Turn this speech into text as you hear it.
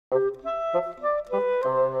And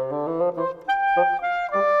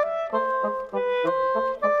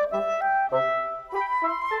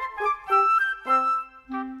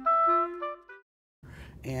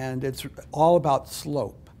it's all about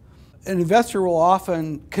slope. An investor will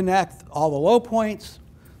often connect all the low points,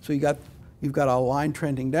 so you've got a line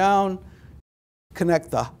trending down,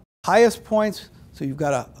 connect the highest points, so you've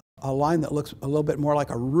got a line that looks a little bit more like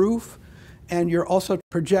a roof, and you're also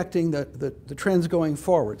projecting the trends going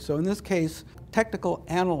forward. So in this case, technical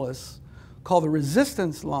analysts call the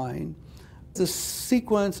resistance line the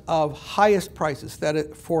sequence of highest prices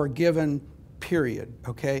for a given period,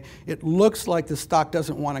 okay? It looks like the stock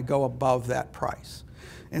doesn't want to go above that price.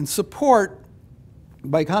 And support,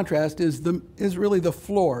 by contrast, is really the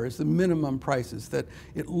floor, is the minimum prices, that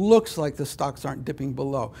it looks like the stocks aren't dipping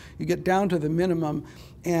below. You get down to the minimum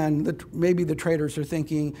and maybe the traders are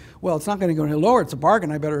thinking, well, it's not going to go any lower, it's a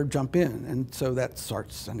bargain, I better jump in. And so that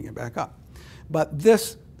starts sending it back up. But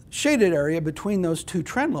this shaded area between those two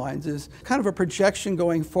trend lines is kind of a projection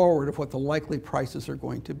going forward of what the likely prices are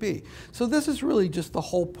going to be. So this is really just the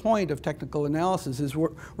whole point of technical analysis, is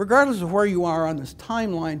regardless of where you are on this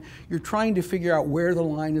timeline, you're trying to figure out where the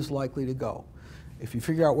line is likely to go. If you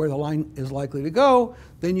figure out where the line is likely to go,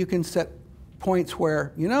 then you can set points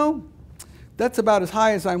where, you know, that's about as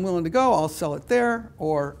high as I'm willing to go, I'll sell it there,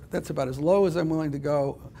 or that's about as low as I'm willing to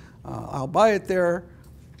go, I'll buy it there.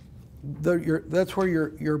 That's where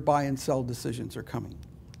your buy and sell decisions are coming.